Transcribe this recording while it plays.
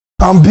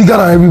I'm bigger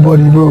than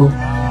everybody, bro.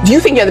 Do you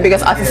think you're the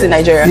biggest artist in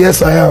Nigeria?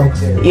 Yes, I am.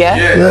 Yeah?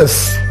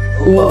 Yes.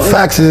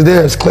 Facts is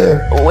there, it's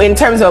clear. In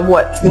terms of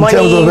what? In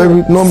terms of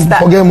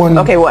forget money.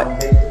 Okay, what?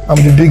 I'm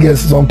the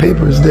biggest. It's on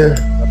paper, it's there.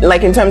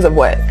 Like in terms of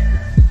what?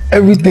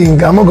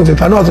 Everything. I'm not going to.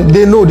 I know how to.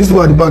 They know this is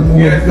what the back.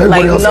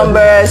 Like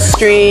numbers,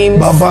 streams.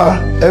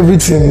 Baba,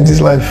 everything in this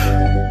life.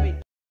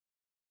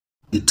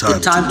 The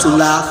time to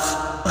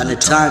laugh and the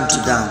time to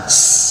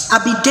dance.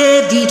 I be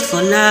David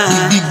for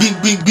life.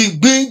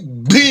 Bing.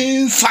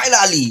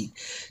 Finally,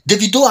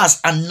 Davido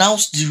has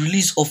announced the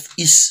release of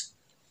his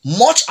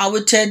much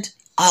awaited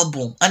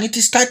album, and it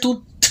is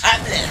titled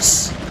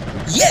Timeless.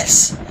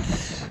 Yes,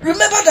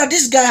 remember that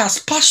this guy has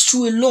passed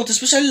through a lot,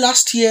 especially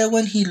last year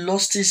when he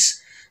lost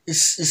his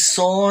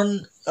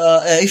son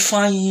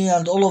Ifeanyi,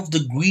 and all of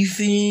the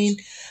grieving.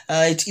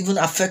 It even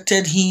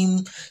affected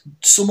him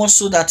so much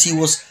so that he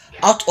was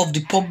out of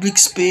the public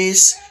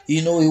space.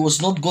 He was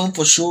not going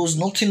for shows.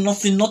 Nothing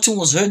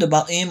was heard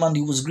about him, and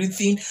he was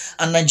grieving.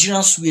 And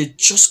Nigerians were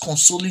just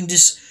consoling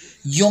this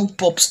young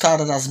pop star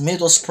that has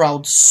made us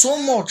proud so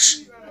much.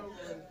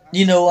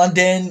 And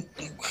then,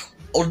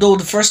 although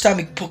the first time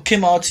it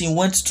came out, he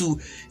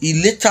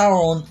later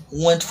on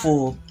went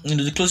for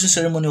the closing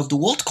ceremony of the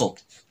World Cup.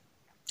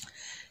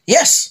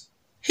 Yes,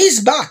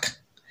 he's back,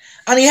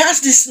 and he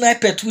has this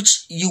snippet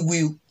which you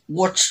will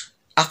watch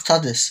after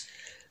this.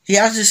 He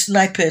has this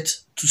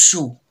snippet to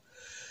show.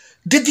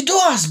 Davido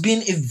has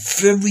been a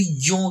very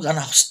young and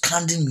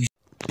outstanding musician.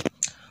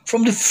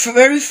 From the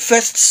very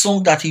first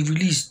song that he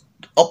released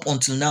up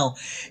until now,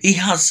 he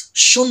has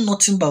shown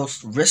nothing but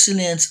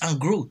resilience and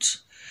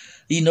growth.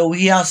 He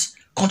has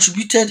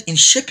contributed in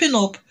shaping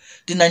up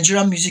the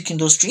Nigerian music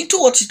industry into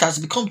what it has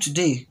become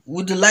today,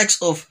 with the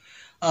likes of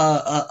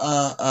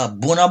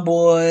Burna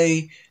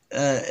Boy,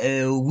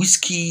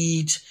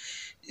 Wizkid,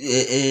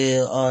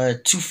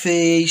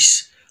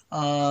 Two-Face,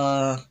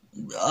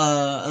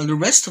 and the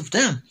rest of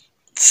them.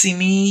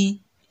 Simi,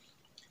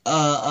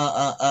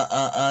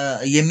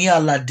 Yemi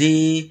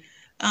Alade,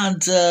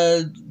 and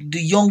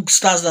the young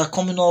stars that are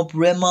coming up,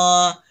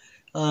 Rema,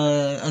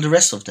 and the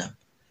rest of them.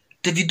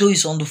 Davido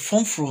is on the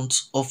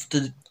front of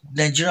the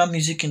Nigerian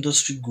music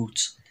industry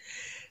growth.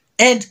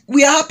 And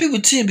we are happy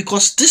with him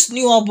because this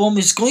new album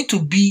is going to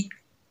be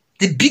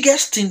the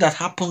biggest thing that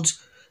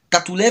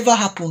will ever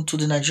happen to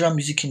the Nigerian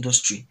music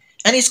industry.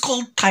 And it's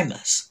called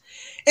Timeless.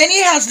 And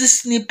he has this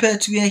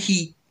snippet where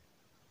he,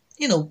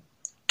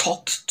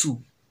 talked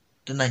to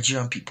the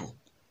Nigerian people.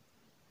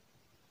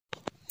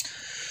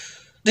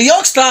 The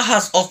young star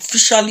has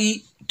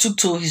officially took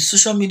to his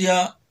social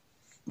media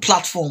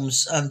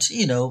platforms and,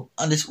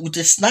 with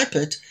a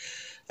snippet,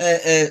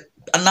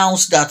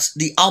 announced that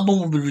the album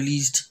will be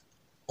released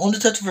on the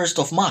 31st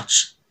of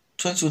March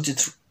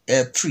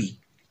 2023.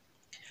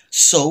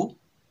 So,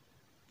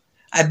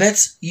 I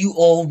bet you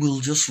all will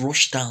just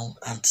rush down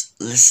and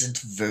listen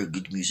to very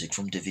good music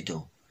from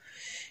Davido.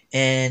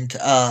 And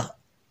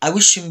I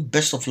wish him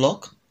best of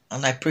luck,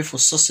 and I pray for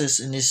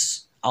success in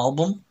his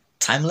album,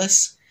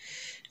 Timeless.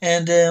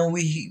 And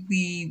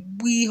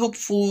we hope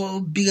for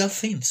bigger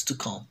things to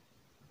come.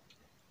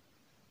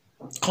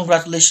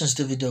 Congratulations,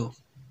 Davido.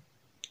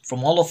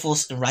 From all of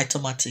us in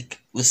Writomatic,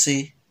 we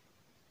say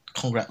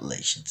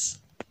congratulations.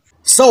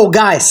 So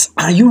guys,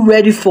 are you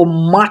ready for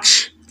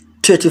March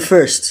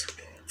 31st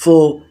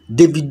for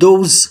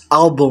Davido's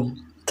album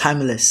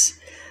Timeless?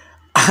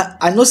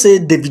 I know say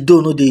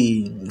Davido know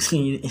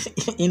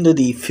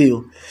the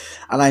feel,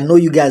 and I know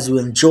you guys will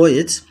enjoy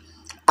it.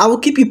 I will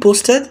keep you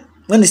posted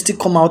when it still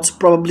come out.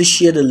 Probably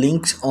share the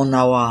links on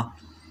our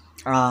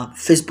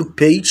Facebook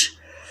page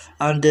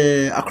and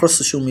across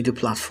social media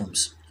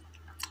platforms.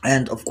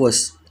 And of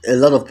course, a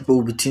lot of people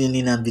will be tuning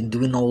in and been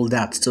doing all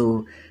that.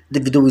 So the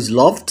video is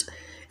loved,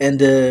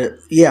 and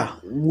yeah,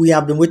 we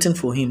have been waiting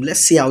for him.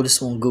 Let's see how this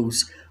one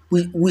goes.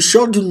 We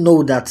sure do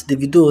know that the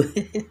video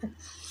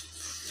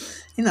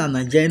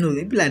Nigeria,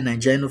 maybe like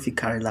Nigeria if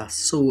carry last.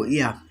 So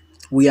yeah,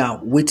 we are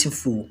waiting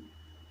for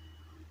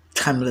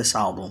Timeless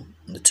album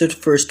on the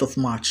 31st of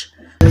March.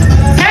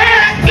 Yeah.